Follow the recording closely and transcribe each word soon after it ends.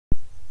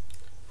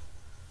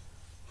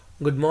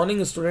Good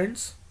morning,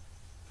 students.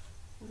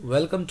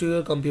 Welcome to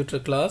your computer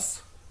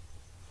class.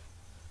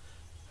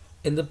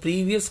 In the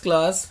previous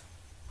class,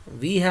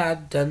 we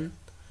had done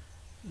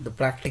the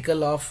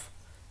practical of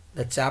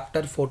the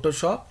chapter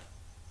Photoshop,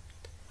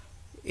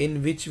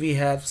 in which we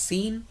have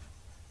seen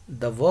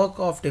the work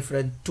of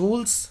different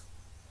tools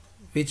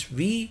which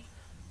we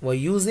were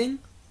using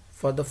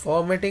for the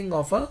formatting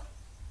of a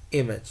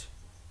image.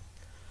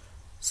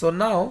 So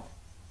now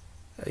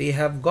we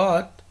have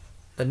got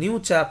the new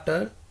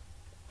chapter,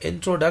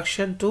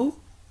 Introduction to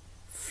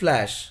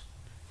Flash.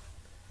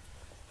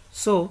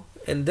 So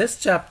in this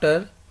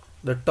chapter,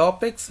 the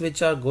topics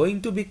which are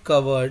going to be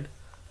covered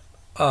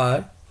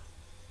are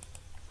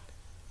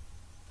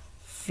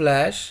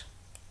Flash,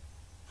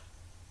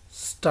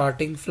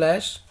 starting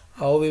Flash,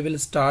 how we will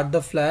start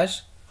the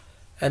Flash,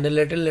 and a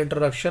little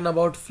introduction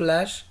about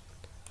Flash.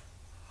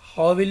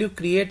 How will you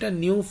create a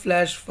new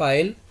Flash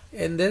file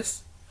in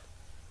this?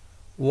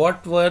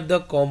 What were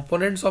the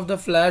components of the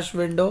Flash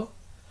window?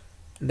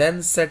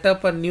 Then set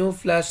up a new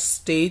Flash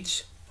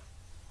stage,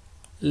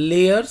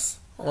 layers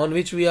on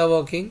which we are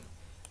working,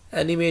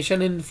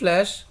 animation in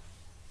Flash,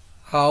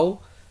 how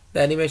the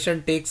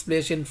animation takes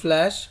place in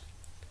Flash,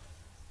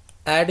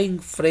 adding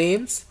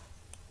frames,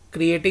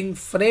 creating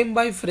frame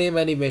by frame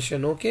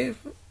animation, okay,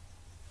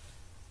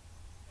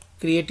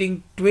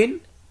 creating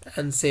twin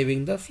and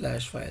saving the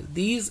Flash file.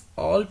 These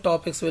all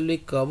topics will be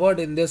covered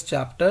in this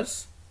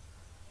chapters,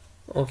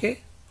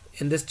 okay,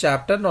 in this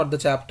chapter, not the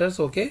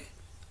chapters, okay,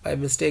 by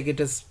mistake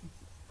it is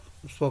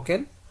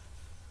spoken.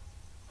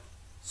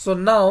 So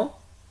now,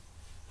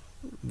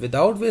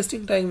 without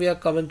wasting time, we are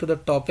coming to the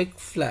topic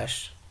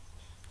Flash.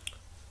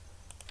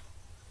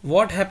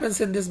 What happens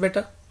in this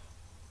beta?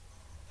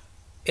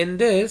 In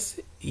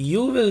this,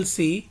 you will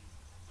see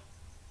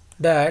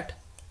that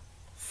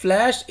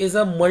Flash is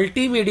a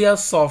multimedia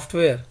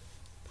software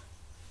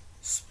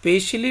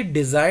specially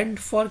designed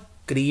for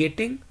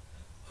creating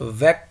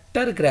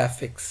vector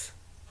graphics.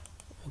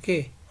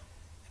 Okay,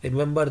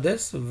 remember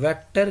this: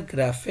 vector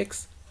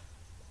graphics,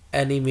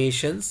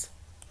 animations,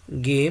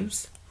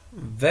 games,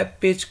 web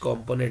page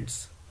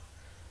components.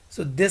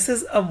 So this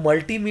is a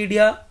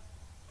multimedia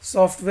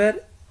software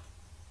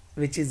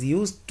which is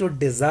used to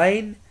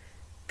design,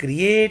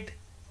 create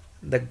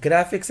the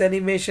graphics,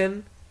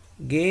 animation,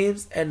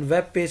 games and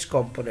web page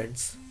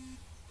components.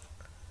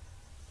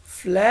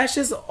 Flash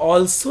is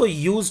also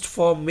used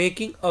for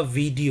making a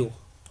video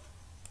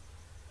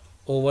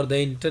over the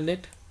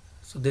internet.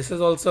 So this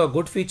is also a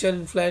good feature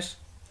in Flash.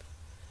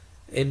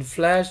 In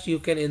Flash you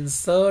can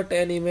insert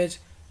an image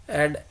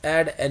and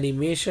add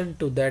animation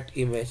to that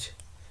image.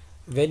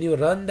 When you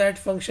run that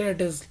function,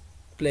 it is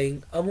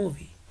playing a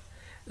movie.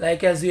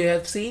 Like as you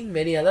have seen,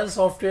 many other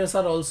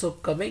softwares are also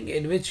coming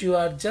in which you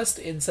are just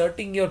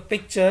inserting your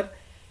picture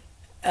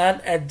and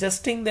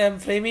adjusting them,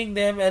 framing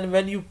them, and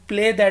when you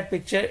play that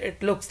picture,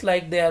 it looks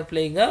like they are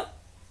playing a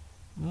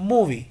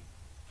movie.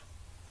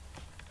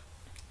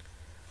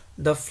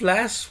 The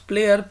Flash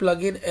Player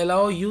plugin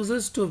allows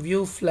users to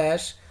view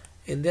Flash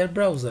in their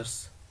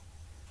browsers.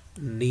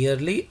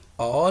 Nearly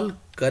all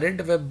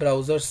current web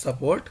browsers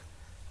support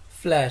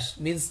Flash.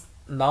 Means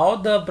now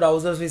the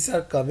browsers which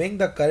are coming,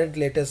 the current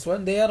latest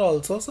one, they are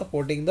also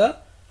supporting the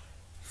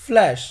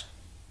Flash.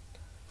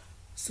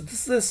 So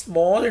this is a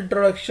small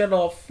introduction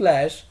of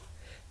Flash.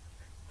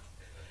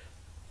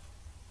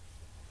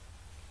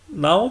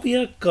 Now we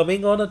are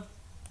coming on a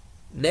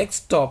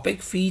next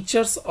topic,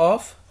 features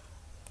of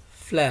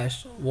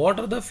Flash. What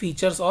are the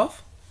features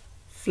of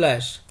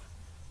Flash?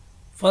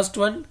 First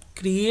one,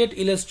 create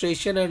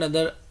illustration and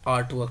other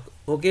artwork.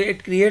 Okay,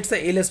 it creates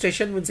the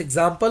illustration, means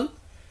example,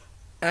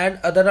 and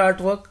other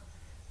artwork.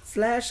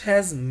 Flash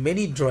has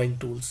many drawing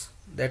tools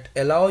that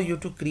allow you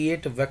to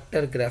create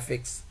vector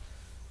graphics.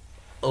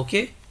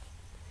 Okay,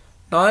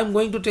 now I am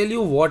going to tell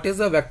you what is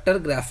a vector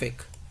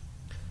graphic.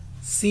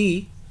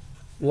 See,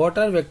 what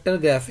are vector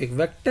graphic?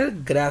 Vector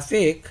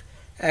graphic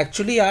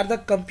actually are the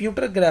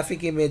computer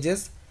graphic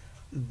images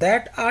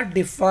that are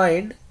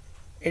defined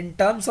in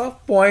terms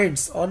of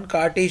points on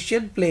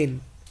Cartesian plane,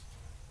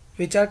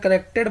 which are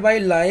connected by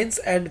lines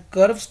and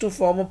curves to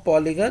form a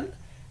polygon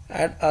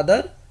and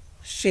other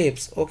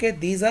shapes. Okay,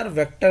 these are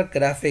vector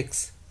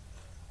graphics.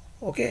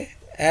 Okay,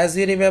 as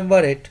you remember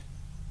it.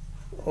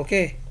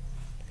 Okay,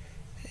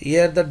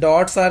 here the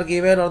dots are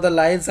given or the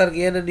lines are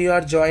given and you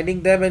are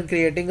joining them and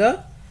creating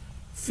a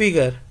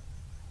figure.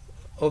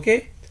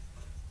 Okay,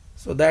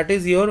 so that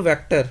is your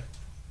vector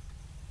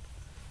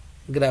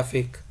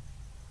graphic.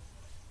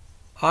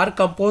 Are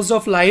composed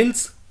of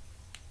lines,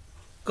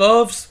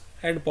 curves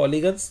and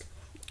polygons.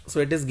 So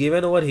it is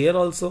given over here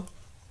also.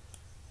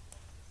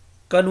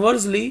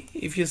 Conversely,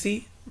 if you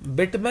see,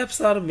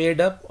 bitmaps are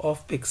made up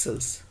of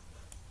pixels.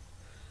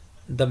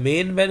 The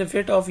main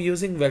benefit of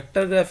using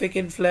vector graphic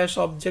in Flash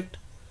object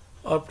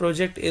or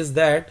project is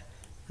that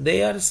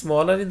they are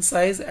smaller in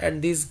size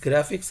and these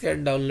graphics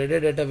can be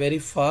downloaded at a very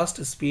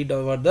fast speed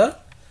over the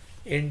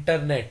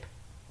internet.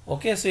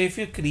 Okay, so if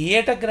you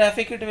create a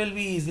graphic, it will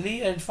be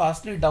easily and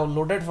fastly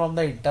downloaded from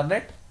the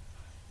internet.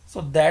 So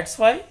that's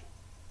why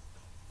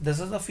This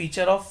is the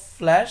feature of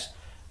Flash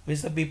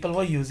which the people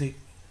were using.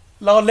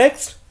 Now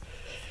next,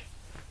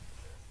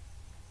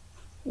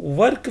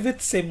 work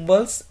with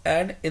symbols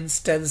and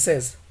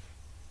instances.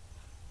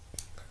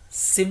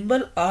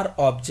 Symbol are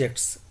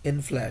objects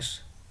in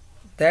Flash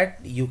that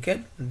you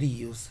can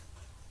reuse.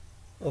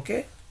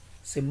 Okay,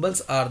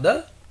 symbols are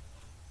the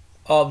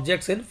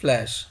objects in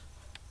Flash.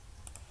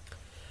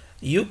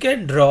 You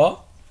can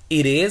draw,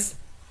 erase,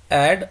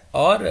 add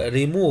or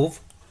remove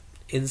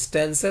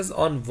instances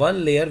on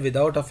one layer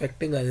without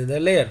affecting another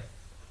layer.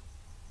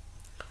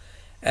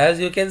 As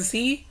you can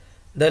see,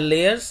 the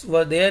layers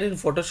were there in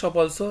Photoshop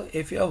also.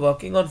 If you are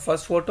working on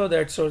first photo,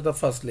 that shows the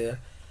first layer.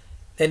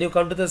 Then you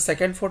come to the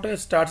second photo, it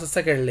starts a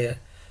second layer.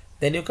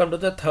 Then you come to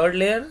the third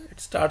layer, it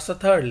starts a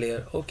third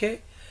layer.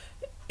 Okay.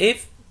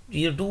 If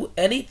you do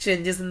any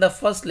changes in the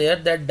first layer,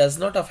 that does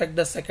not affect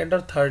the second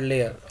or third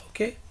layer.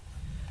 Okay.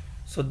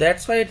 So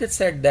that's why it is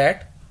said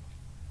that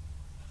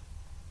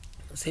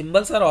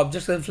symbols are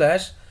objects in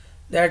Flash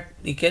that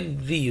you can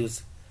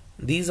reuse.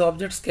 These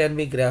objects can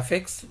be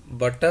graphics,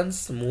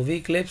 buttons, movie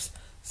clips,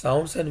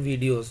 sounds and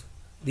videos.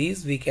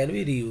 These we can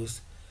be reused.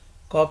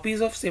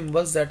 Copies of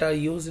symbols that are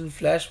used in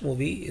Flash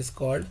movie is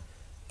called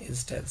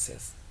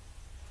instances.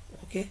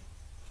 Okay.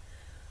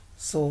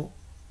 So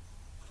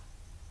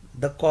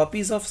the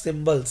copies of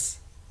symbols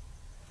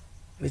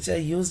which are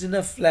used in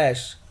a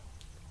Flash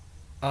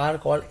are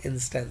called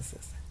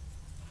instances.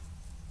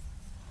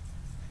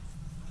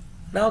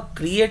 Now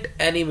create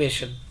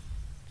animation.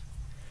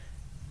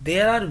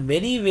 There are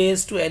many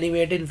ways to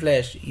animate in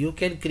Flash. You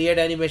can create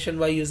animation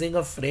by using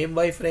a frame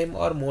by frame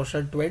or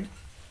motion twinned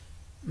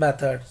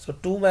method. So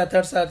two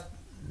methods are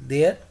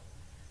there,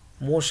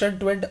 motion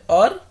twinned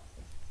or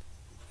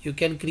you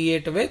can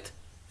create with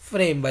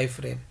frame by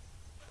frame.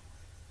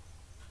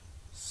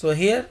 So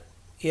here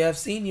you have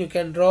seen you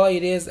can draw,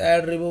 erase,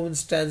 add, remove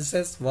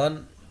instances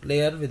one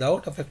layer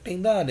without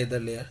affecting the another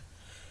layer.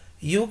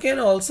 You can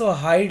also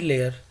hide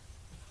layer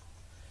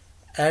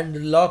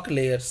and lock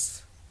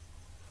layers.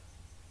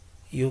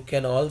 You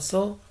can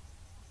also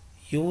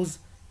use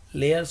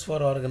layers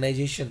for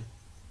organization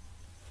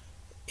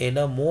in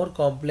a more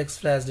complex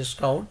Flash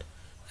discount,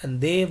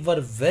 and they were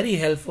very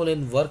helpful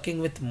in working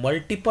with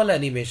multiple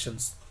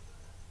animations.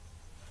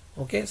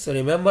 Okay, so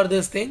remember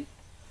this thing,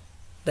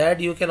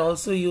 that you can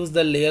also use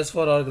the layers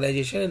for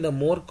organization in the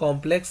more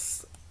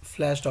complex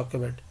Flash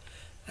document,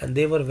 and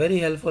they were very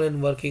helpful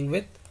in working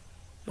with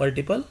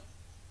multiple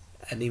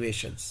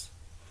animations.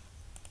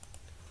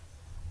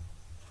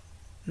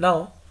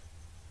 Now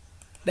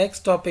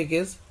next topic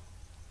is,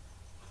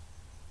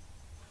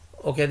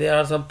 okay, there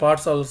are some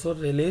parts also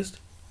released.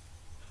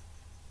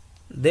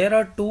 There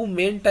are two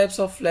main types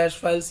of Flash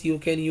files you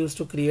can use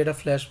to create a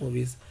Flash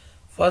movies.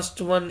 First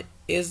one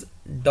is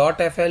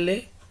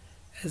 .fla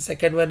and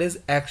second one is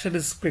action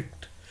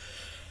script.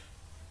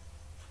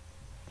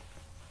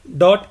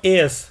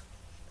 .as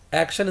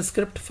action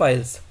script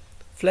files.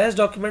 Flash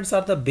documents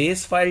are the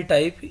base file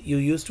type you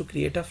use to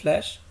create a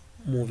Flash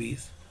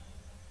movies.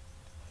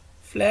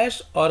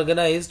 Flash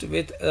organized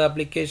with the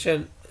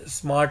application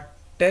Smart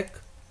Tech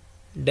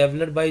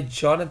developed by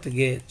Jonathan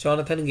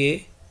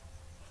Gay.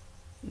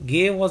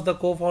 Gay was the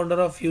co-founder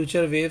of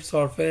VIII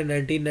software in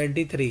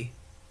 1993.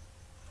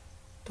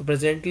 So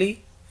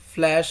presently,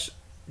 Flash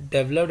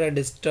developed and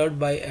installed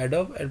by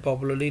Adobe and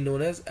popularly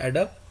known as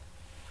Adobe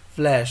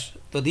Flash.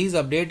 So these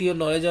update your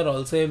knowledge are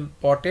also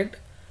important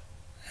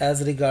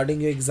as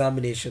regarding your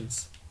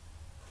examinations.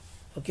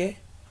 Okay.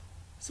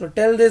 So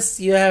till this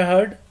you have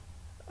heard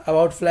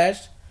about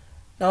Flash.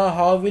 Now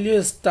how will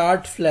you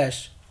start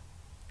Flash?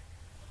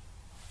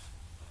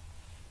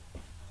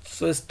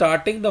 So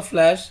starting the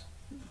Flash,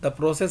 the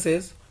process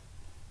is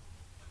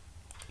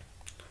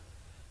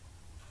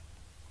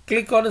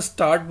click on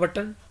Start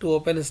button to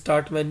open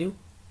Start menu.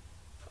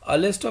 A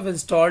list of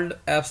installed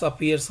apps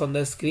appears on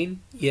the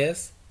screen.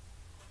 Yes.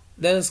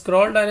 Then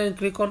scroll down and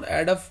click on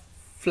Adobe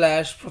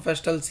Flash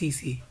Professional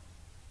CC.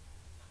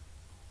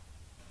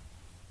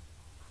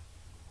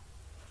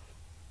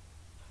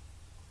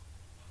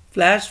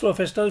 Flash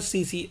Professional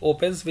CC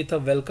opens with a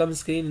welcome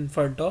screen in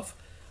front of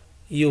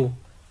you.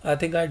 I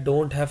think I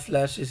don't have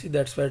Flash CC,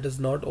 that's why it is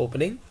not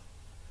opening.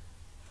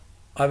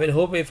 I will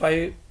hope if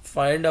I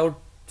find out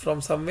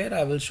from somewhere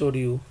I will show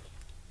you.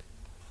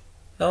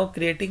 Now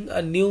creating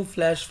a new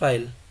Flash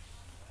file.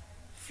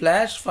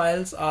 Flash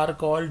files are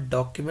called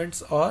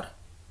documents or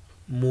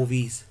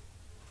movies.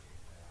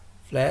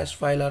 Flash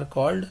file are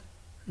called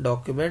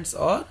documents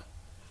or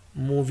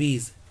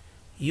movies.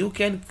 You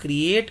can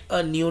create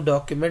a new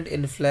document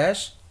in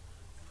Flash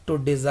to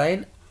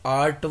design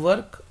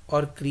artwork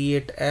or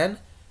create an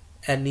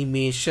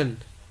animation.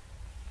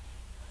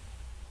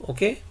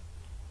 Okay.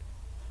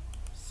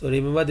 So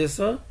remember this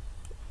one.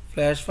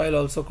 Flash file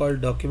also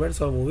called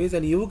documents or movies,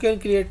 and you can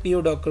create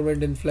new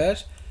document in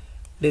Flash,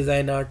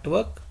 design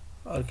artwork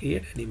or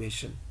create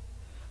animation.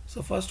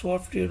 So first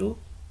what you do,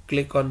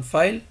 click on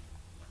file,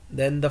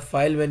 then the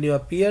file menu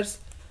appears,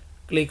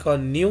 click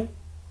on new.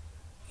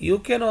 You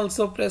can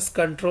also press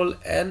Ctrl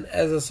N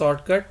as a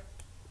shortcut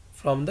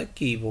from the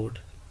keyboard.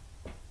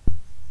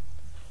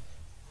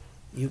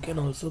 You can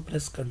also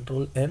press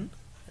Ctrl N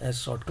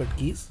as shortcut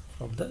keys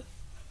from the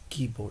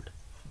keyboard.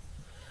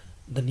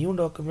 The new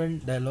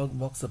document dialog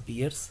box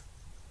appears.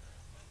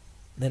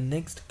 Then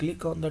next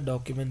click on the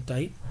document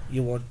type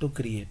you want to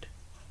create.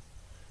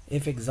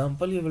 If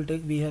example you will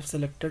take, we have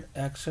selected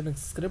action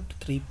script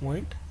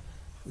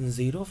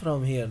 3.0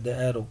 from here, the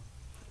arrow.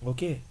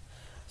 Okay,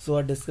 so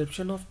a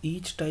description of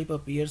each type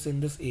appears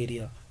in this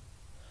area.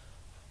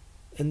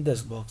 In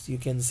this box you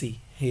can see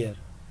here.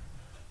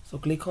 So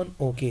click on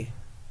OK.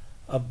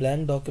 A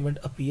blank document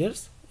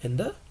appears in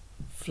the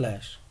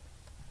flash.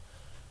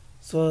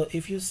 So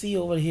if you see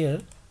over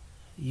here,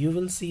 you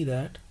will see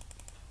that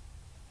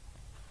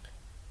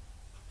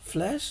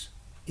Flash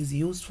is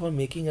used for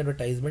making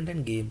advertisement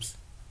and games.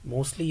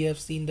 Mostly you have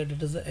seen that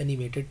it is the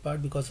animated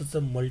part because it's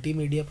a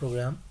multimedia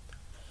program.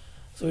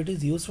 So it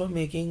is used for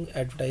making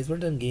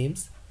advertisement and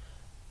games,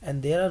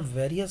 and there are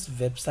various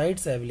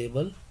websites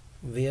available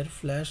where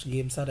Flash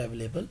games are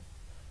available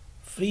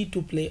free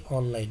to play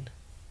online.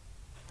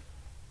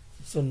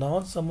 So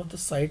now some of the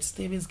sites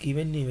name is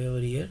given over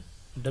here: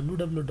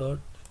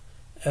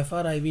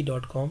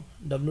 www.friv.com,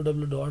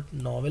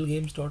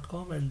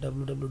 www.novelgames.com and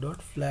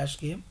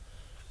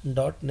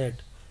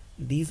www.flashgame.net.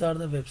 These are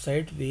the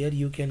websites where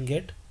you can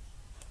get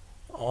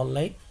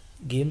online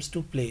games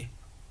to play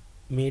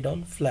made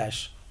on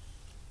Flash.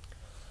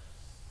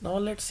 Now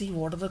let's see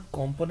what are the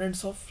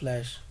components of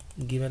Flash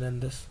given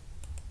in this.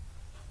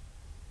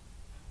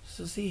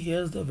 So see,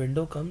 here's the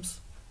window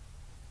comes.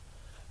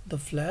 The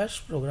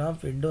Flash program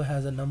window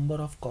has a number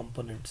of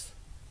components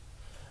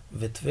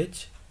with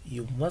which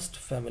you must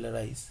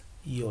familiarize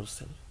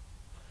yourself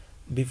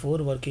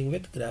before working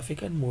with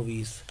graphic and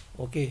movies.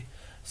 Okay,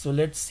 so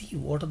let's see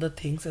what are the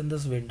things in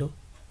this window.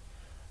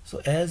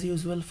 So as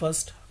usual,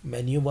 first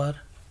menu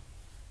bar,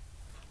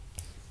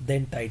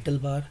 then title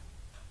bar,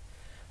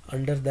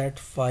 under that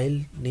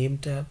file name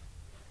tab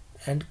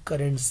and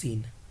current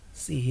scene.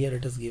 See here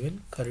it is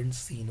given current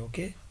scene.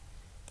 Okay,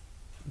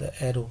 the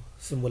arrow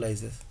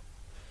symbolizes.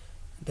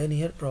 Then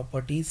here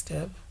properties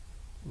tab,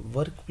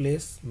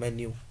 workplace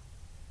menu,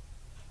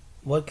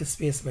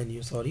 workspace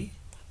menu, sorry.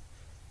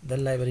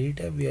 Then library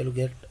tab, we will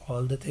get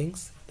all the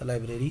things, the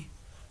library.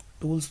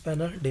 Tools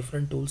panel,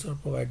 different tools are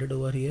provided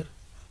over here.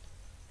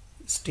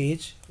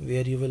 Stage,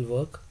 where you will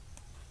work.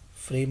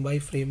 Frame by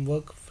frame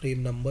work,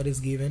 frame number is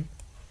given.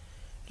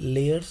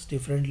 Layers,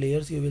 different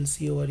layers you will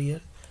see over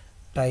here.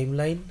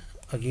 Timeline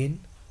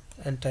again,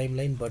 and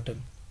timeline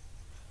button.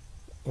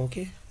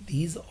 Okay,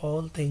 these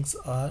all things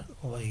are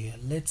over here.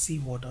 Let's see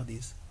what are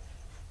these.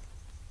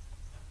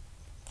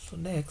 So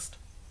next,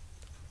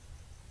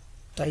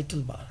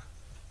 title bar.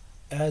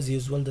 As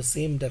usual, the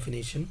same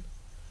definition.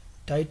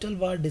 Title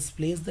bar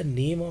displays the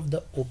name of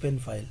the open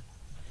file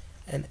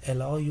and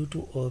allow you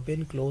to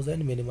open, close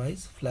and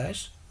minimize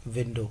Flash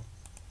window.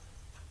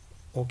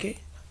 Okay.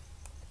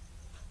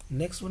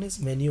 Next one is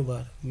menu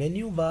bar.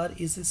 Menu bar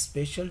is a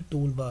special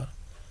toolbar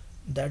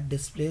that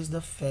displays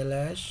the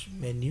Flash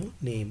menu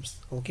names.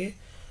 Okay,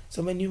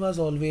 so menu bar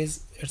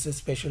always, it's a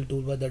special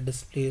toolbar that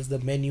displays the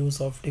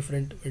menus of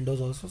different windows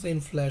also, so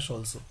in Flash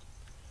also.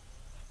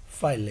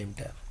 File name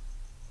tab.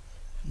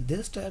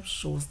 This tab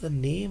shows the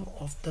name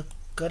of the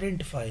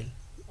current file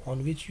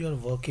on which you are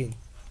working.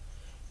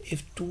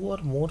 If two or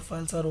more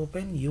files are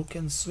open, you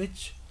can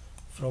switch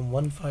from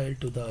one file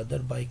to the other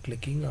by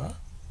clicking a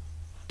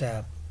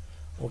tab.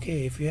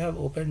 Okay, if you have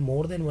opened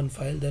more than one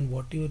file, then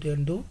what you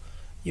can do,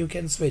 you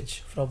can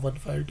switch from one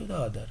file to the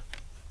other.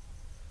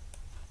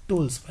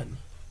 Tools panel.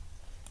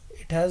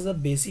 It has the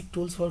basic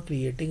tools for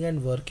creating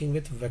and working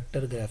with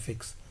vector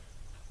graphics.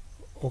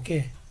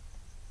 Okay,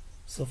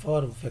 so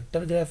for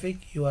vector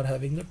graphic you are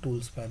having the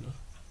tools panel.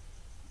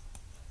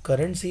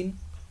 Current scene,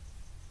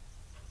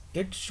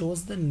 it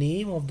shows the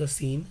name of the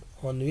scene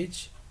on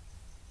which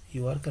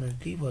you are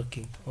currently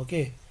working.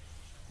 Okay,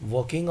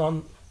 working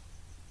on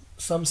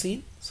some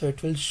scene, so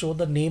it will show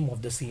the name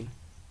of the scene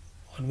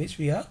on which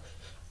we are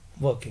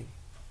working.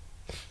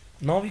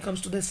 Now we comes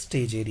to the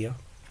stage area.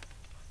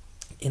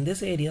 In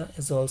this area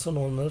is also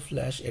known as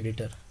Flash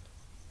editor.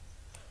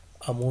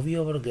 A movie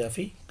over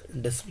graphic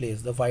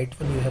displays, the white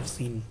one you have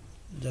seen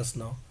just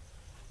now.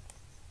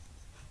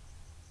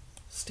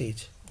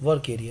 Stage,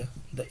 work area.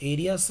 The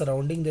area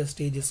surrounding the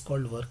stage is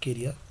called work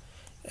area.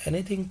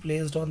 Anything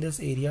placed on this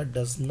area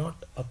does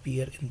not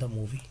appear in the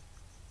movie.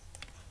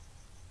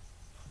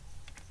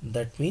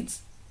 That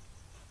means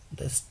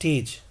the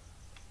stage,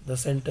 the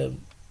center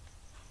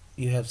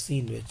you have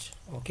seen which,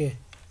 okay,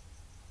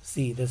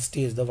 see the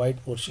stage, the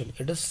white portion,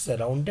 it is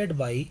surrounded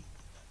by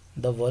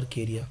the work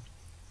area.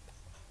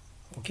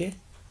 Okay,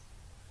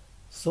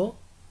 so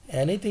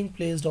anything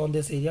placed on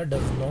this area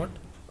does not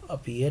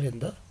appear in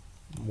the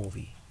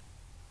movie.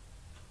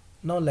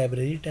 Now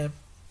library tab,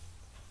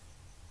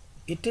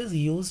 it is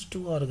used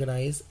to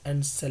organize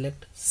and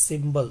select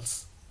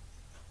symbols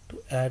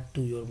to add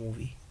to your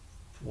movie.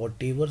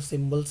 Whatever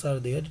symbols are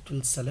there, it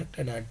will select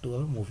and add to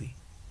our movie.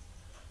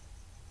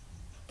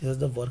 This is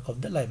the work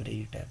of the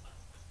library tab.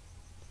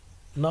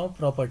 Now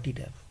property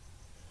tab,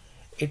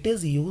 it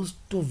is used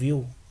to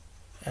view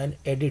and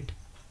edit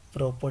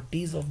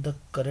properties of the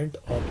current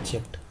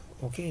object.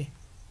 Okay,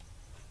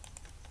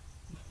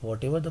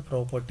 whatever the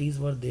properties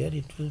were there,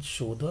 it will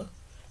show the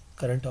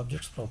current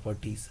object's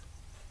properties.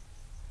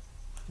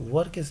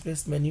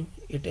 Workspace menu,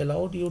 it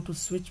allowed you to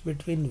switch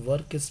between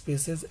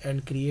workspaces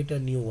and create a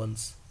new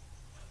ones.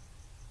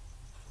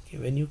 Okay,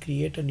 when you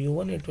create a new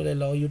one, it will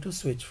allow you to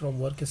switch from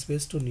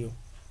workspace to new.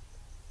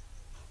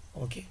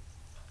 Okay,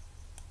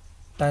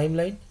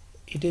 timeline,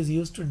 it is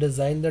used to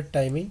design the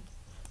timing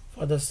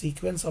for the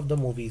sequence of the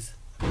movies.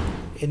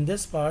 In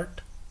this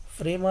part,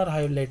 frame are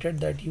highlighted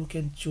that you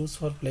can choose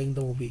for playing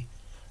the movie.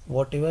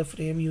 Whatever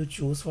frame you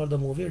choose for the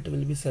movie, it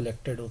will be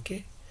selected.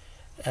 Okay,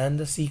 and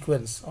the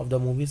sequence of the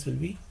movies will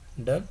be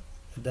done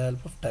with the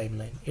help of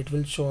timeline. It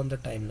will show on the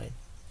timeline.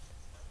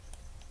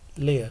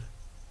 Layer,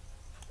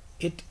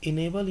 it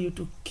enable you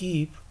to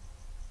keep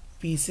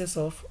pieces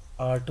of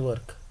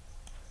artwork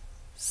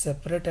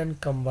separate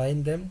and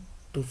combine them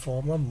to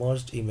form a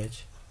merged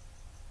image.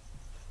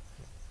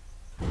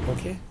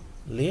 Okay,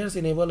 layers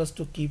enable us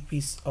to keep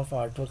piece of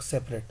artwork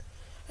separate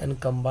and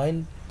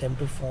combine them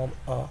to form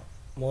a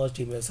merged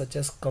image, such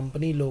as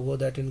company logo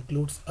that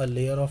includes a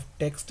layer of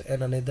text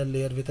and another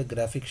layer with a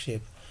graphic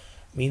shape.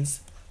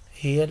 Means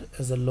here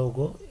is a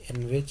logo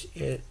in which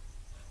a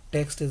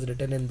text is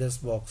written in this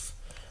box.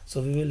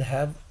 So we will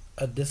have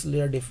this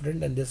layer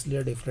different and this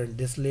layer different.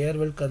 This layer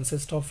will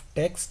consist of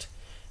text,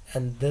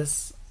 and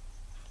this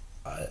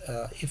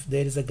if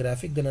there is a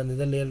graphic, then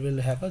another layer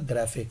will have a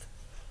graphic.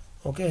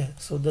 Okay,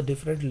 so the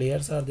different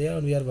layers are there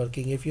and we are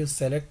working. If you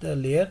select the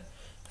layer,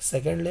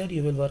 second layer,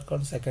 you will work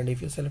on second.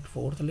 If you select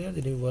fourth layer,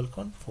 then you work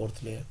on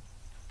fourth layer.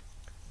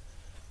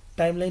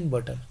 Timeline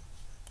button,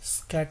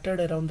 scattered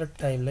around the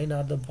timeline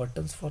are the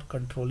buttons for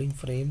controlling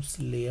frames,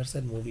 layers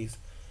and movies.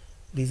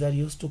 These are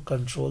used to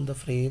control the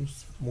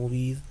frames,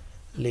 movies,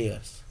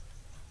 layers.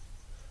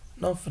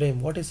 Now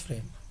frame, what is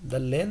frame? The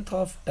length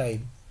of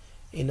time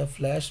in a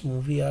flash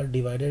movie are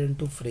divided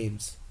into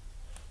frames.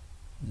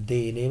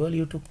 They enable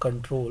you to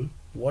control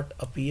what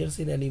appears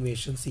in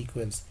animation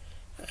sequence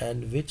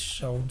and which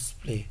sounds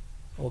play.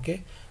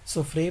 Okay,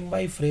 so frame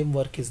by frame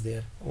work is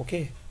there.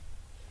 Okay,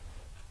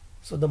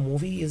 so the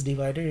movie is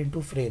divided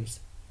into frames.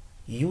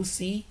 You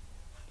see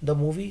the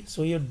movie,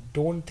 so you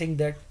don't think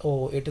that,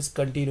 oh, it is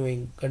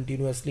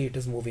continuously it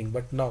is moving,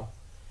 but now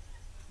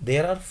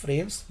there are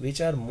frames which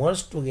are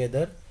merged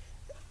together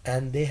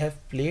and they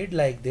have played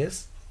like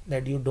this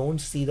that you don't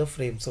see the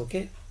frames.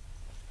 Okay,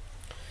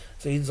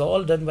 so it's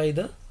all done by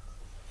the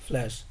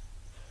flash.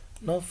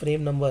 Now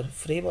frame number,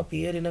 frame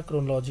appear in a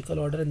chronological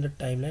order in the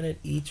timeline and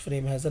each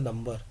frame has a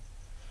number.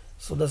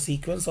 So the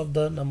sequence of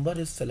the number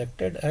is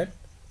selected and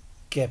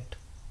kept.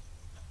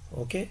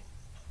 Okay,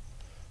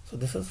 so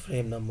this is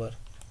frame number.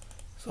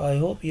 So I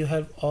hope you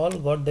have all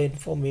got the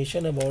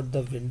information about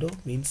the window,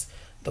 means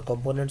the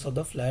components of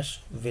the flash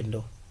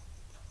window.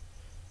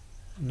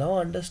 Now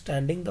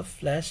understanding the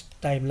flash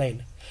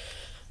timeline.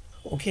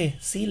 Okay,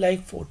 see,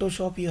 like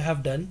Photoshop you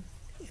have done,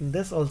 in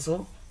this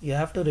also you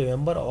have to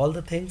remember all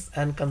the things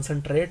and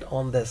concentrate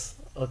on this.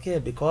 Okay,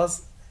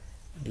 because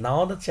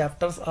now the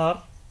chapters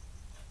are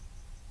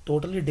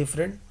totally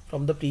different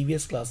from the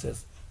previous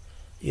classes.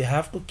 You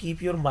have to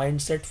keep your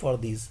mindset for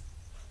these.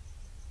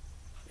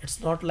 It's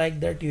not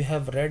like that you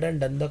have read and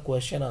done the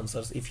question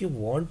answers. If you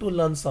want to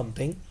learn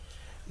something,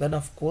 then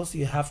of course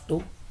you have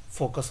to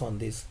focus on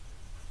this.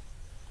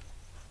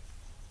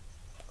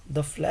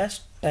 The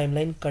flash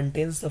timeline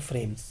contains the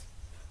frames,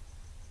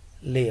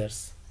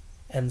 layers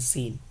and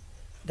scene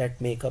that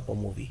make up a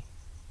movie.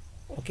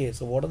 Okay,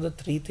 so what are the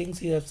three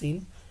things you have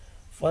seen?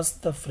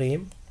 First the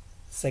frame,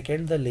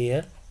 second the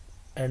layer,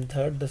 and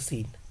third the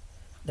scene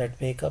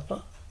that make up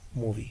a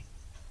movie.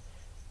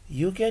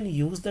 You can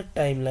use the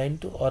timeline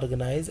to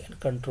organize and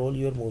control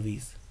your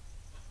movies.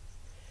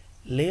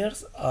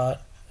 Layers are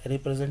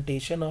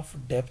representation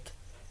of depth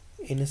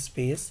in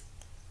space,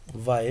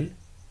 while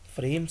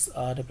frames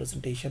are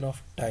representation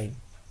of time.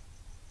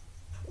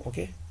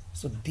 Okay,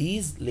 so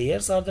these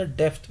layers are the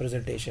depth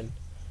presentation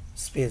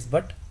space,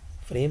 but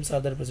frames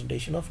are the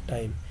representation of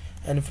time,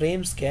 and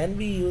frames can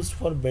be used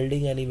for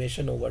building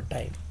animation over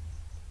time.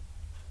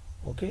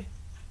 Okay,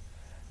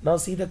 now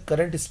see the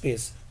current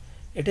space.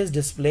 It is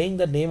displaying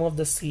the name of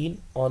the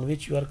scene on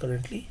which you are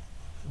currently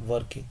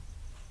working.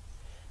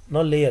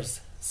 Now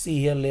layers, see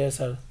here layers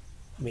are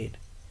made.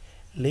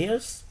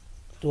 Layers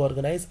to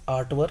organize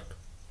artwork,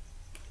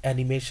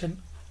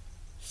 animation,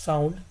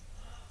 sound,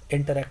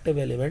 interactive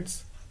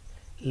elements.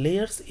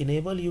 Layers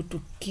enable you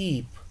to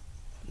keep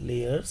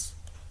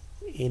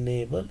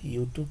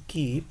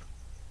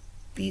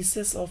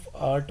pieces of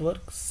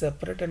artwork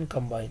separate and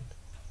combined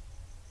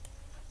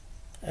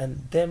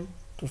and them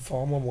to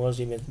form a merged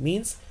image.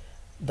 Means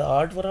the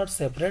artwork are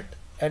separate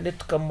and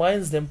it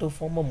combines them to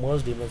form a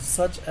merged image,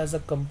 such as a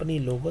company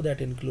logo that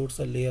includes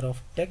a layer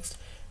of text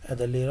and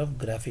a layer of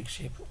graphic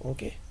shape.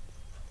 Okay,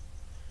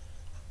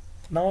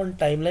 now on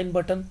timeline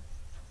button,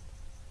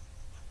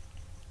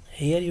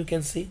 here you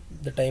can see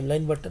the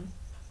timeline button.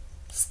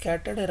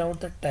 Scattered around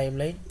the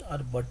timeline are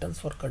buttons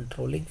for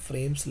controlling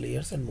frames,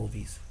 layers and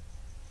movies.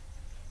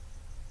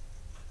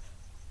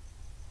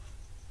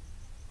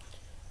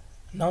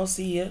 Now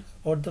see here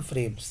about the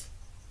frames.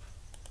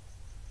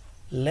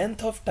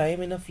 Length of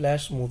time in a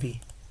flash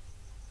movie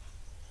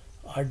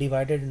are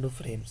divided into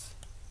frames.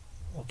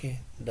 Okay,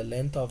 the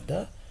length of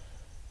the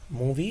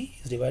movie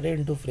is divided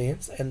into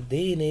frames and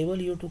they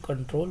enable you to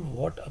control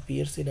what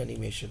appears in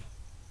animation,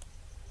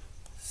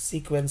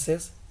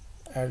 sequences,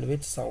 and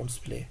which sounds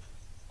play.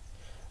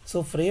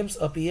 So frames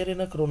appear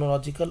in a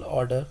chronological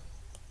order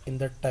in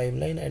the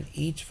timeline and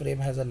each frame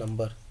has a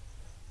number.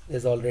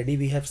 As already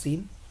we have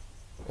seen,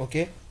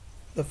 okay,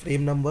 the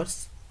frame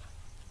numbers.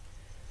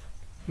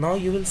 Now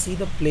you will see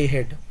the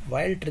playhead.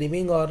 While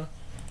trimming or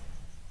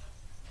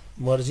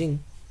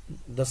merging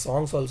the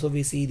songs also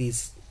we see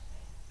these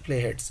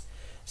playheads.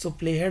 So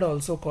playhead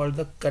also called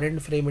the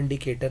current frame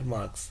indicator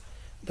marks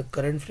the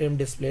current frame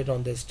displayed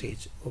on the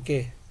stage.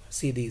 Okay,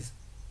 see these.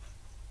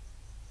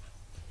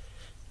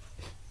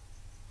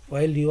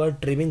 While you are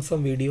trimming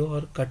some video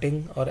or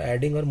cutting or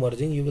adding or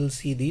merging, you will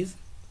see these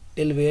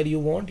till where you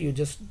want, you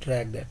just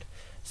drag that.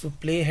 So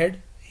playhead,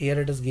 here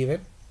it is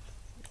given.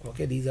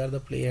 Okay, these are the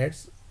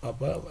playheads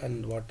upper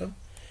and bottom,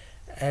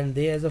 and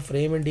they as a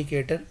frame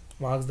indicator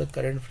marks the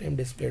current frame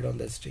displayed on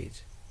the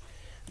stage.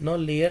 Now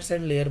layers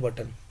and layer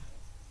button.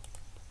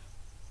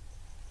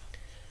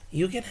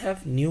 You can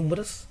have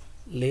numerous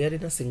layer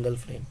in a single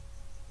frame.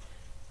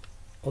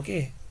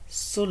 Okay,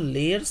 so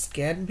layers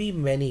can be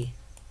many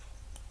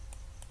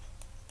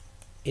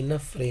in a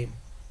frame.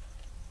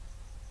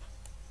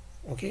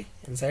 Okay,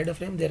 inside a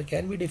frame there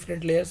can be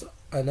different layers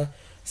and a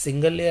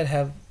single layer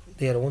have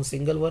their own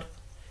single work.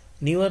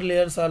 Newer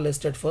layers are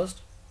listed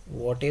first.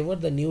 Whatever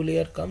the new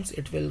layer comes,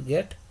 it will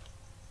get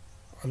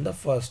on the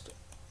first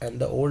and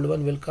the old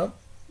one will come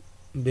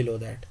below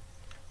that.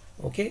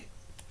 Okay,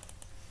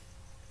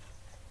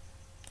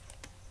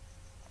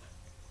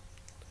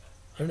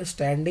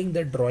 understanding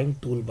the drawing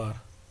toolbar.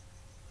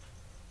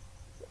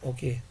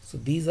 Okay, so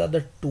these are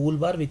the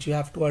toolbar which you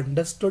have to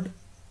understood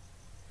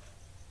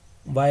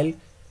while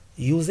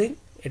using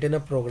it in a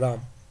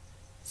program.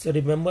 So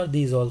remember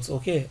these also.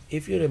 Okay,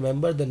 if you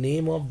remember the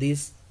name of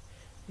these,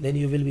 then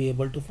you will be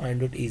able to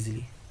find it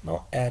easily.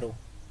 Now arrow.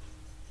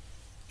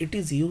 It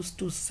is used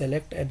to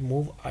select and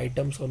move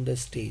items on the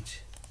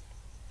stage.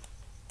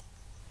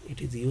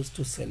 It is used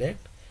to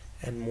select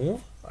and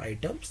move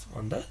items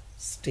on the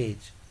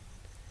stage.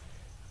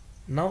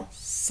 Now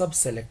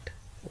subselect.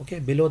 Okay,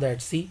 below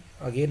that see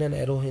again an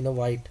arrow in a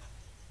white.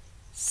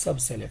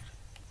 Subselect.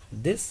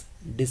 This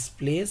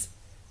displays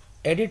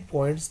edit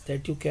points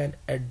that you can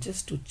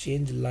adjust to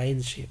change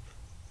line shape.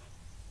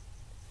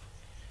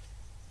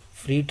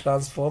 Free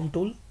transform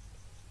tool,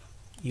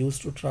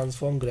 used to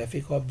transform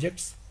graphic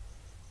objects.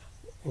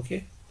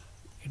 Okay,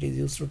 it is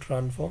used to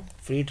transform.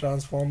 Free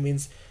transform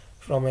means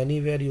from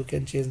anywhere you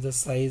can change the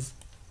size,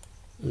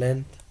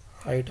 length,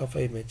 height of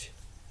an image.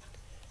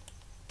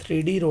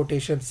 3D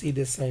rotation, see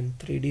this sign,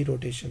 3D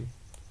rotation,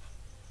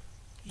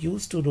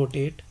 used to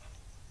rotate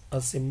a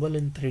symbol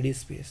in 3D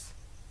space.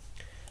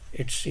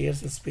 It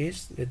shares a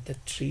space with the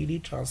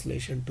 3D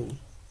translation tool.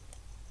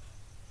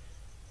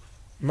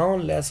 Now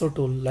lasso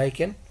tool,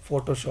 like in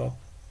Photoshop.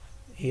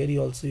 Here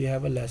you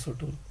have a lasso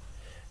tool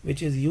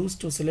which is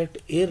used to select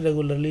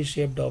irregularly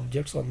shaped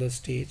objects on the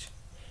stage,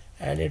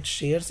 and it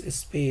shares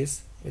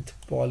space with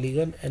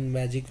polygon and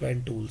magic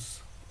wand tools.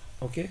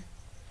 Okay,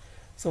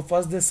 so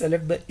first they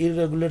select the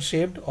irregular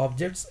shaped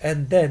objects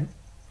and then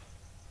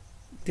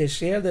they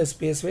share the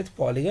space with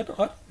polygon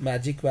or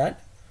magic wand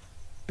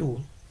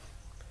tool.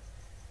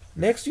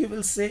 Next you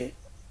will say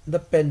the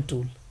pen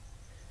tool,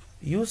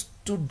 used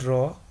to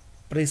draw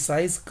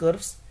precise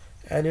curves,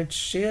 and it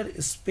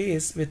shares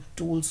space with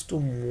tools to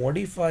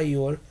modify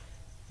your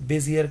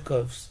Bezier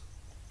curves.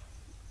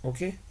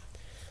 Okay,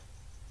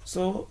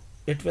 so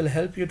it will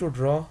help you to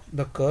draw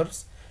the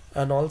curves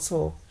and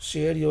also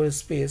share your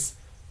space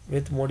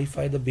with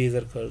modify the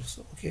Bezier curves.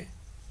 Okay,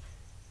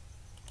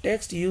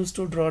 text, used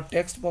to draw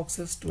text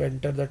boxes to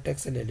enter the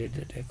text and edit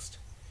the text.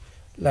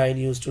 Line,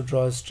 used to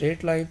draw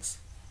straight lines.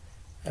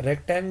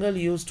 Rectangle,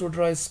 used to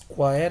draw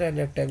square and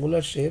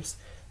rectangular shapes.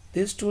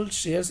 This tool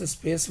shares a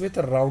space with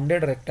a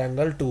rounded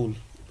rectangle tool.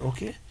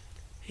 Okay,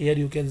 here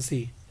you can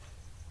see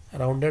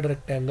rounded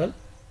rectangle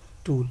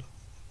tool.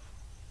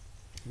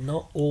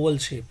 Now oval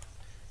shape.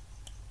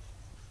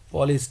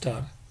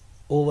 Polystar,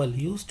 oval,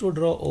 used to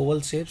draw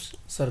oval shapes,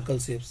 circle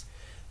shapes.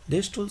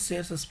 This tool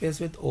shares a space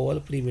with oval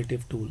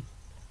primitive tool.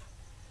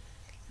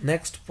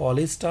 Next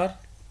polystar,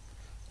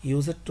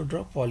 use it to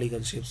draw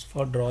polygon shapes.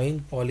 For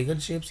drawing polygon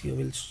shapes you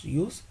will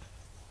use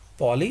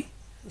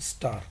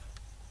polystar.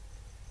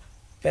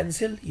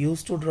 Pencil,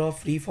 used to draw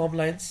freeform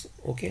lines.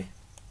 Okay,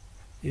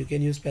 you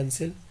can use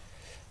pencil.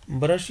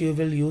 Brush, you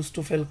will use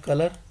to fill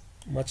color,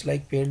 much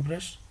like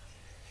paintbrush.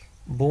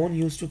 Bone,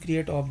 used to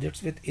create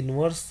objects with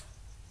inverse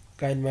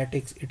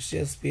kinematics. It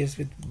shares space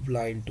with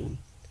blind tool.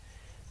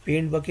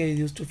 Paint bucket is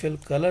used to fill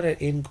color,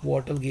 and ink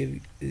bottle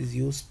is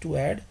used to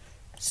add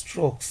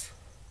strokes.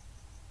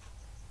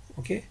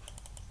 Okay,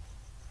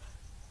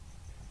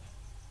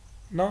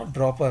 now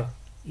dropper,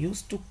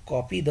 used to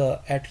copy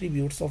the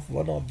attributes of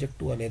one object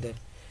to another.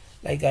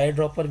 Like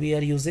eyedropper we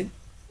are using,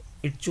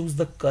 it choose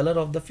the color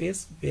of the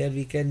face where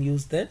we can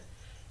use then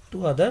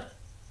to other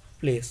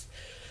place.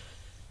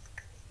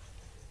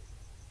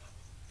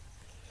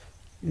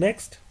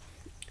 Next,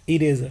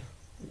 eraser.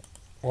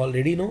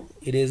 Already know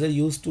eraser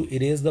used to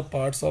erase the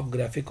parts of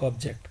graphic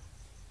object.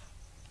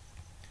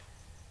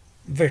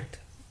 Width.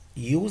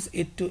 Use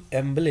it to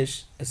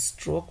embellish a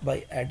stroke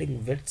by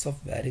adding widths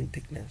of varying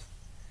thickness.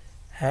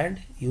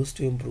 Hand used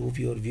to improve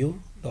your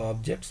view the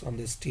objects on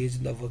the stage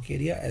in the work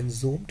area, and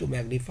zoom to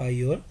magnify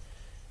your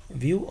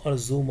view or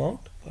zoom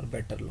out for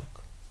better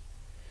look.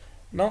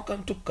 Now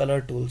come to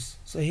color tools.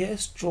 So here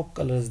stroke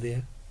color is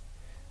there,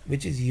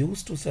 which is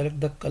used to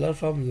select the color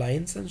from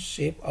lines and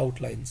shape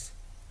outlines.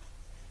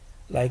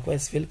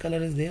 Likewise fill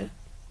color is there.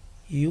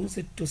 Use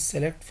it to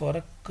select for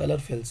a color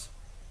fills.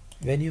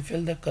 When you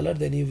fill the color,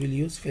 then you will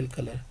use fill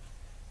color.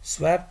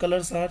 Swap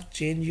colors are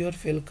change your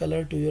fill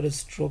color to your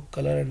stroke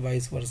color and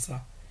vice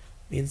versa,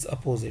 means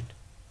opposite.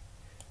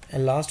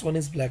 And last one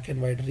is black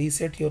and white.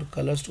 Reset your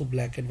colors to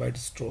black and white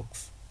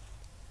strokes.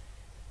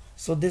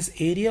 So this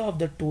area of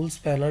the tools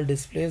panel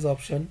displays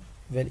option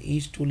when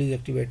each tool is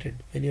activated.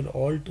 When your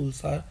all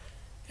tools are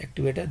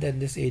activated, then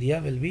this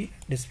area will be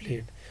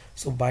displayed.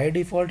 So by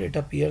default it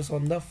appears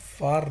on the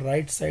far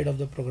right side of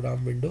the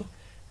program window,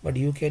 but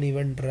you can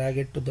even drag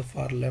it to the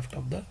far left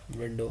of the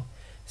window.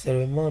 So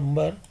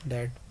remember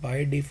that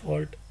by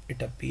default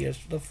it appears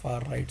to the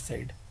far right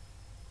side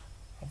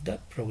of the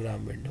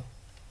program window.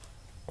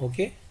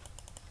 Okay.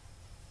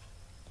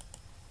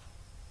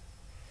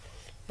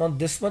 Now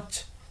this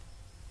much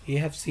you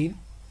have seen.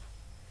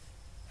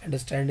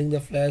 Understanding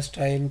the flash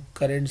time,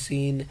 current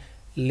scene,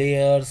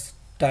 layers,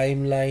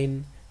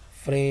 timeline,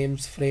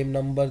 frames, frame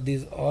number,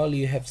 these all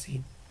you have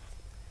seen.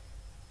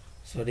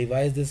 So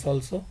revise this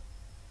also.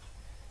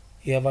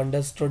 You have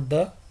understood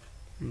the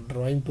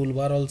drawing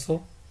toolbar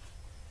also.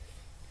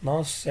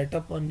 Now set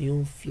up a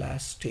new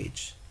flash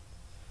stage.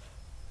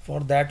 For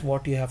that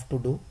what you have to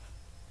do,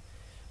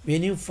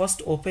 when you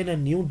first open a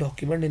new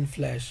document in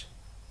Flash,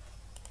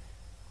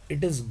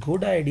 it is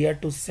good idea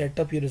to set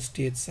up your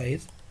stage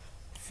size,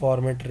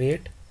 format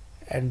rate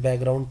and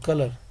background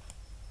color.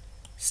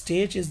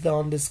 Stage is the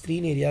on the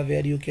screen area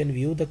where you can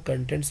view the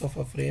contents of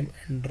a frame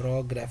and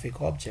draw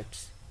graphic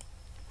objects.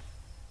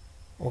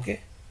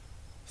 Okay.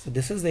 So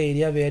this is the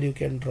area where you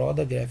can draw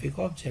the graphic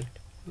object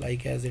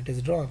like as it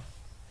is drawn.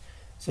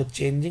 So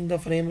changing the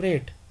frame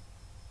rate,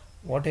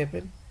 what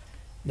happened?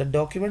 The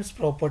document's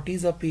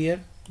properties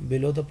appear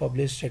below the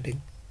published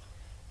setting.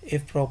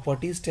 If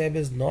properties tab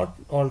is not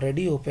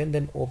already open,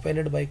 then open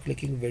it by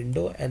clicking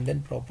window and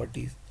then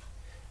properties.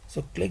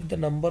 So click the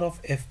number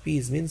of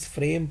FPs, means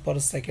frame per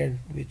second,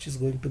 which is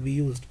going to be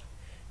used,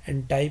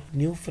 and type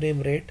new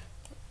frame rate,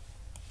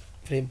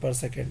 frame per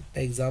second.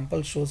 The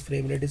example shows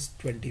frame rate is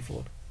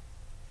 24.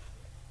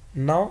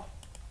 Now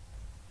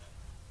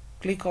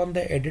click on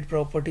the edit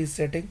properties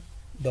setting.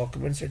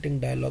 Document setting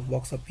dialog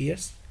box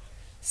appears.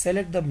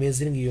 Select the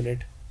measuring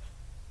unit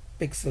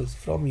pixels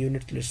from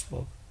unit list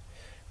box.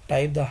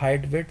 Type the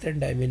height, width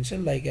and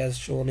dimension like as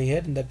shown here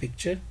in the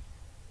picture,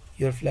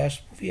 your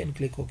flash movie, and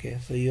click OK.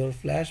 So your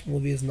flash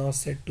movie is now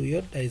set to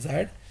your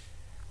desired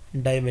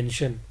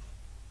dimension.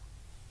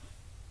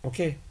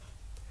 Okay.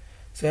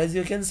 So as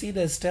you can see,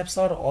 the steps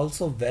are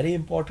also very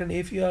important.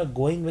 If you are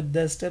going with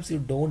the steps, you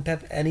don't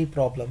have any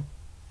problem.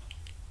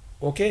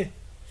 Okay.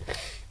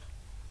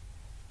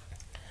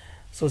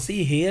 So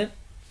see here,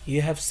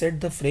 you have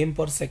set the frame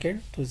per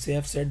second. So you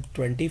have set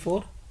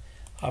 24.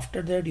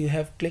 After that you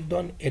have clicked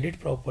on edit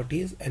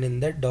properties and in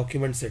that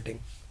document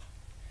setting.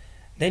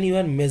 Then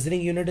your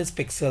measuring unit is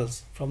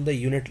pixels from the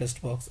unit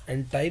list box,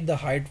 and type the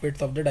height,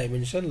 width of the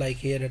dimension like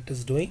here it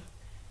is doing.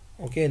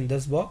 Okay, in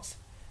this box.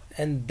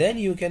 And then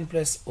you can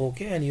press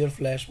OK and your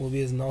flash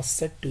movie is now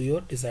set to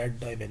your desired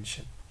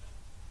dimension.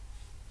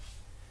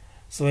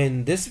 So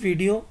in this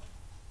video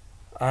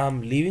I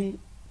am leaving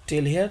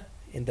till here.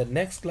 In the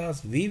next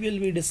class we will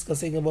be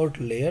discussing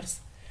about layers.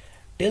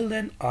 Till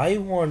then I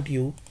want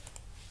you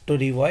to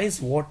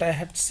revise what I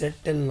had said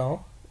till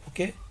now.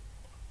 Okay,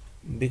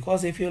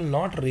 because if you will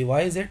not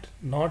revise it,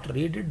 not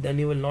read it, then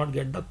you will not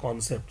get the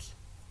concepts.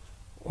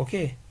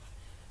 Okay,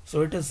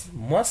 so it is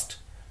must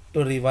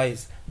to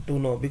revise, to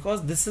know,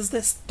 because this is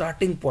the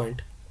starting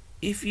point.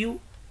 If you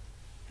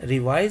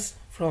revise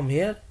from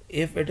here,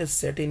 if it is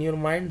set in your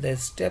mind, the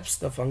steps,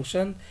 the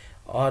function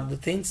or the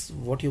things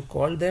what you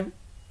call them.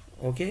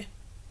 Okay,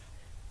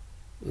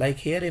 like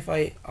here if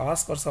I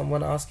ask or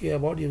someone ask you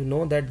about, you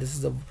know that this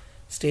is the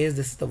stage,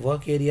 this is the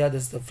work area,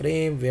 this is the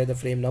frame, where the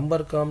frame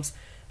number comes.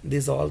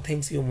 These all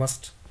things you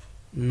must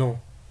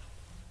know.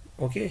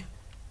 Okay,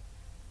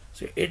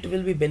 so it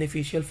will be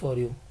beneficial for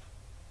you.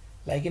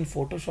 Like in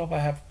Photoshop I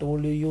have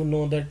told you, you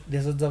know that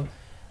this is the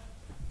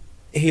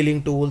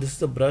healing tool, this is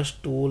the brush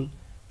tool,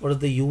 what is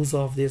the use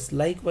of this.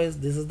 Likewise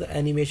this is the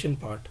animation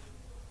part.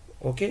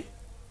 Okay,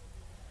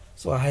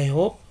 so I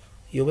hope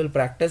you will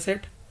practice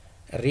it,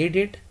 read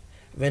it.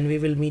 When we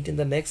will meet in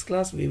the next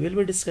class, we will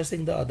be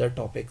discussing the other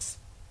topics.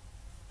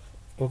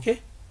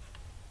 Okay,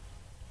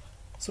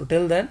 so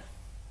till then,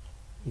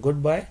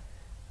 goodbye,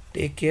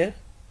 take care.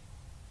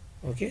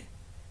 Okay,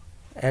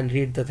 and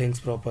read the things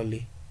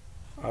properly.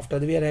 After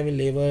that we are having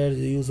layers,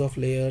 use of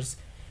layers,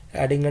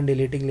 adding and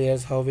deleting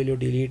layers, how will you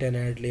delete and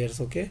add layers,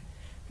 okay,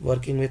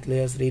 working with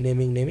layers,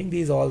 renaming, naming,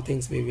 these all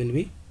things we will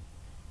be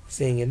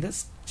seeing in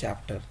this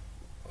chapter.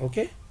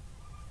 Okay,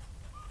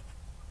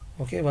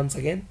 okay, once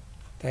again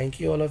thank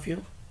you all of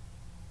you.